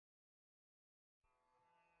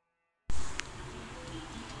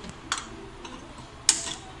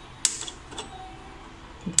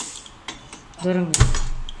దూరంగా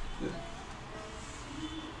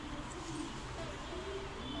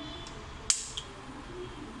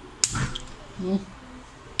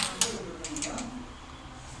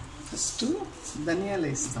ఫస్ట్ ధనియాలు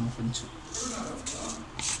వేస్తాం కొంచెం.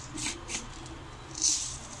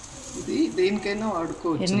 ఇది దేనికైనా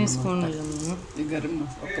వాడుకోవచ్చు. ఎన్ని స్పూన్లు? ఈ గరం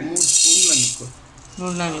మసాలా ఒక 3 స్పూన్లు అనుకో.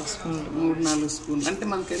 3-4 స్పూన్లు. 3-4 స్పూన్లు అంటే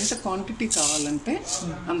మనకి ఎంత క్వాంటిటీ కావాలంటే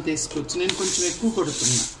అంత వేసుకోవచ్చు. నేను కొంచెం ఎక్కువ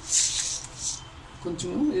కొడుతున్నా, కొంచెం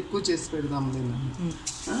ఎక్కువ చేసి పెడదాం లేదా.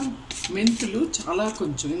 మెంతులు చాలా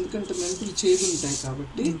కొంచెం, ఎందుకంటే మెంతులు చేదు ఉంటాయి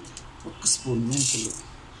కాబట్టి 1 స్పూన్ మెంతులు.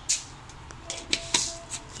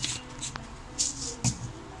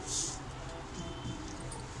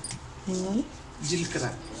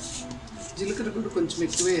 జీలకర్ర కూడా కొంచెం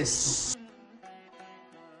ఎక్కువే వేస్తాం.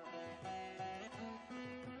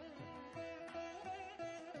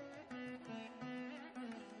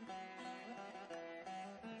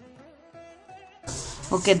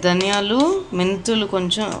 ఓకే, ధనియాలు మెంతులు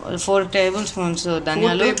కొంచెం 4 టేబుల్ స్పూన్స్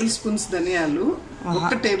ధనియాలు, 4 టేబుల్ స్పూన్స్ ధనియాలు,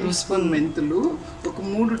 1 టేబుల్ స్పూన్ మెంతులు, ఒక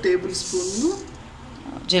 3 టేబుల్ స్పూన్లు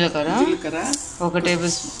జీలకర్ర, 3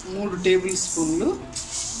 టేబుల్ స్పూన్లు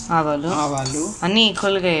ఆవాలు. అన్నీ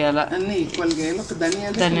ఈక్వల్గా వేయాలి. ఒక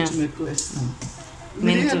ధనియాలు కొంచెం ఎక్కువ వేస్తాం,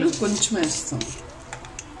 మిరియాలు కొంచెం వేస్తాం,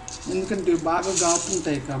 ఎందుకంటే బాగా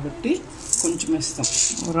ఘాటుంటాయి కాబట్టి కొంచెం వేస్తాం.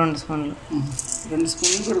 2 స్పూన్లు. 2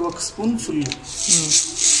 స్పూన్లు కూడా 1 స్పూన్ ఫుల్.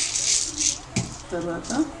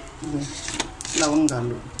 తర్వాత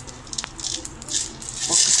లవంగాలు,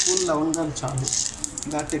 1 స్పూన్ లవంగాలు చాలు,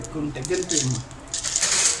 ఘాటు ఎక్కువ ఉంటాయి. గెలిపేమో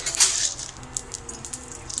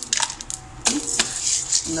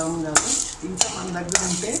లవంగాలు. ఇంకా మన దగ్గర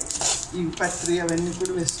ఉంటే ఈ పత్రి అవన్నీ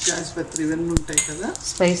కూడా వెస్ట్ పత్రి ఇవన్నీ ఉంటాయి కదా,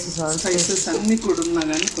 స్పైసెస్ అన్నీ కూడా ఉన్నా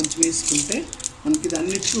కానీ కొంచెం వేసుకుంటే మనకి ఇది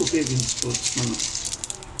అన్నిటికీ ఉపయోగించుకోవచ్చు మనం.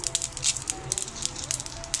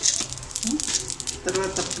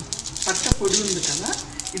 తర్వాత పట్ట పొడి ఉంది కదా,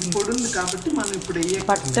 ఇది పొడి ఉంది కాబట్టి మనం ఇప్పుడు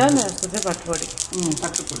పట్ట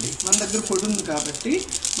పొడి మన దగ్గర పొడి ఉంది కాబట్టి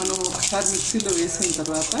మనం ఒకసారి మిక్సీలో వేసిన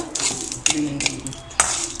తర్వాత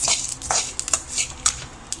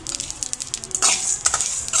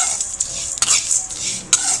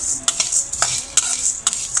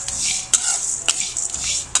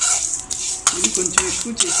ఇది కొంచెం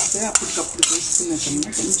ఎక్కువ చేస్తే అప్పటికప్పుడు చేసుకునే కన్నా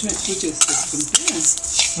కొంచెం ఎక్కువ చేసి పెట్టుకుంటే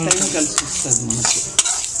టైం కలిసి వస్తుంది మనకి.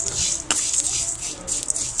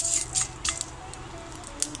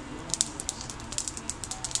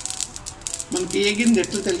 మనకి ఏగింది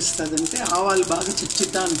ఎట్లా తెలుస్తుంది అంటే ఆవాలు బాగా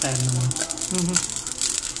చిట్చిటా ఉంటాయి అన్నమాట,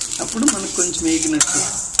 అప్పుడు మనకు కొంచెం ఏగినట్టు.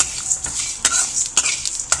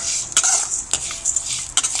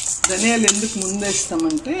 ధనియాలు ఎందుకు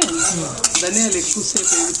ముందేస్తామంటే ధనియాలు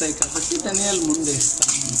ఎక్కువసేపు వేగుతాయి కాబట్టి ధనియాలు ముందేస్తాం.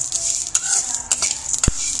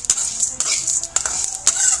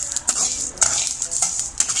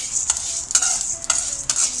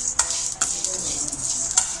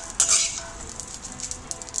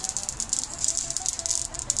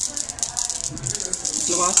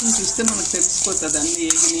 ఇట్లా వాసన చూస్తే మనకు తెలిసిపోతుంది అన్నీ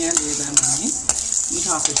ఏగినాయా లేదా అని. ఇంకా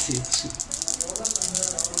ఆపేసేయచ్చు,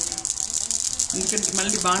 ఎందుకంటే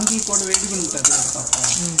మళ్ళీ బాండీలు కూడా వేడిగా ఉంటుంది పాప.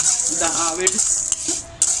 ఆ వేడి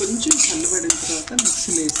కొంచెం చల్లబడిన తర్వాత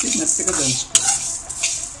మిక్సీలో వేసి మెత్తగా దంచుకోవాలి.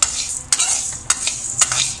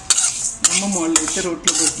 అమ్మమ్మ వాళ్ళు అయితే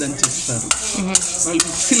రోట్లో పోసి దంచేస్తారు, వాళ్ళు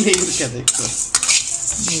మిక్సీలో వేయరు కదా ఎక్కువ.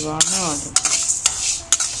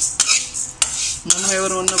 మనం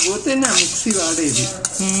ఎవరన్నా పోతేనే ఆ మిక్సీ వాడేది,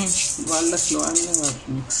 వాళ్ళు అసలు వాడినే వాడు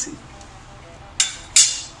మిక్సీ.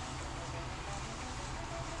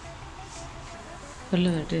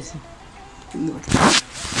 పెట్టేసి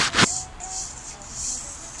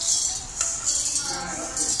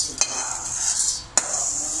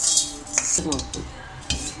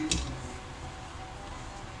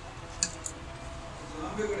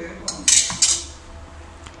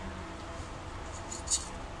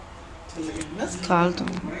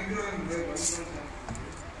కాలుతుంది.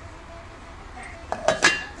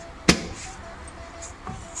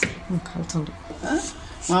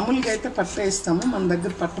 మామూలుగా అయితే పట్ట వేస్తాము, మన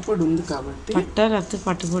దగ్గర పట్టపొడి ఉంది కాబట్టి. పట్ట లేకపోతే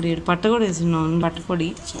పట్టపొడి, పట్ట కూడా వేసినాం. పట్టపొడి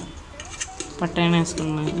పట్ట అయినా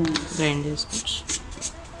వేసుకున్నాం, గ్రైండ్ చేసుకోవచ్చు.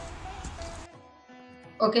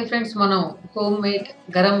 ఓకే ఫ్రెండ్స్, మనం home made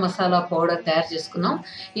garam masala powder తయారు చేసుకున్నాం.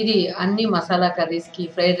 ఇది అన్ని మసాలా కర్రీస్కి,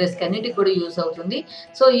 ఫ్రైడ్ రైస్కి అన్నిటికి కూడా యూజ్ అవుతుంది.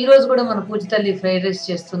 సో ఈరోజు కూడా మన పూజ తల్లి ఫ్రైడ్ రైస్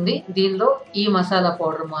చేస్తుంది. దీనిలో ఈ మసాలా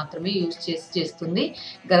పౌడర్ మాత్రమే యూజ్ చేస్తుంది.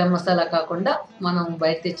 గరం మసాలా కాకుండా, మనం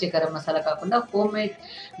బయట తెచ్చే గరం మసాలా కాకుండా హోమ్ మేడ్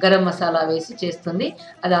గరం మసాలా వేసి చేస్తుంది.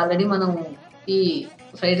 అది ఆల్రెడీ మనం ఈ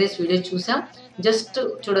ఫ్రైడ్ రైస్ వీడియో చూసాం. జస్ట్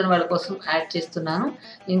చూడని వాళ్ళ కోసం యాడ్ చేస్తున్నాను.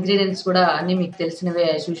 ఇంగ్రీడియంట్స్ కూడా అన్నీ మీకు తెలిసినవే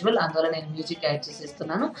యాజ్ యూజువల్, అందువల్ల నేను మ్యూజిక్ యాడ్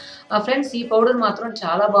చేసేస్తున్నాను. ఫ్రెండ్స్, ఈ పౌడర్ మాత్రం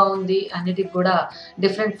చాలా బాగుంది. అన్నిటికి కూడా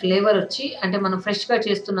డిఫరెంట్ ఫ్లేవర్ వచ్చి, అంటే మనం ఫ్రెష్గా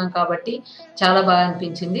చేస్తున్నాం కాబట్టి చాలా బాగా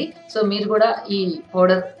అనిపించింది. సో మీరు కూడా ఈ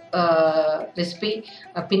పౌడర్ రెసిపీ,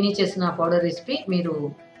 పిన్ని చేసిన పౌడర్ రెసిపీ మీరు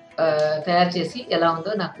తయారు చేసి ఎలా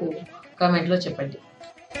ఉందో నాకు కామెంట్లో చెప్పండి.